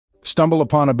Stumble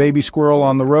upon a baby squirrel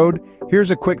on the road? Here's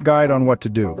a quick guide on what to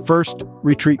do. First,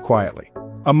 retreat quietly.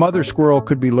 A mother squirrel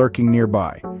could be lurking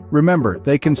nearby. Remember,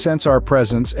 they can sense our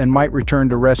presence and might return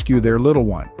to rescue their little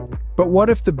one. But what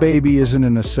if the baby isn't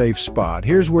in a safe spot?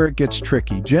 Here's where it gets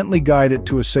tricky. Gently guide it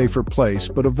to a safer place,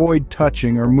 but avoid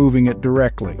touching or moving it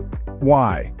directly.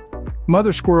 Why?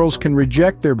 Mother squirrels can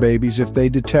reject their babies if they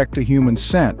detect a human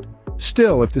scent.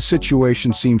 Still, if the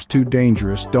situation seems too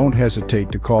dangerous, don't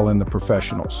hesitate to call in the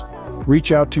professionals.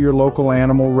 Reach out to your local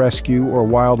animal rescue or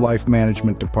wildlife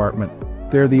management department.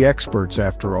 They're the experts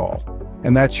after all.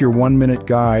 And that's your 1-minute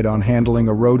guide on handling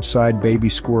a roadside baby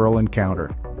squirrel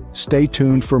encounter. Stay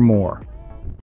tuned for more.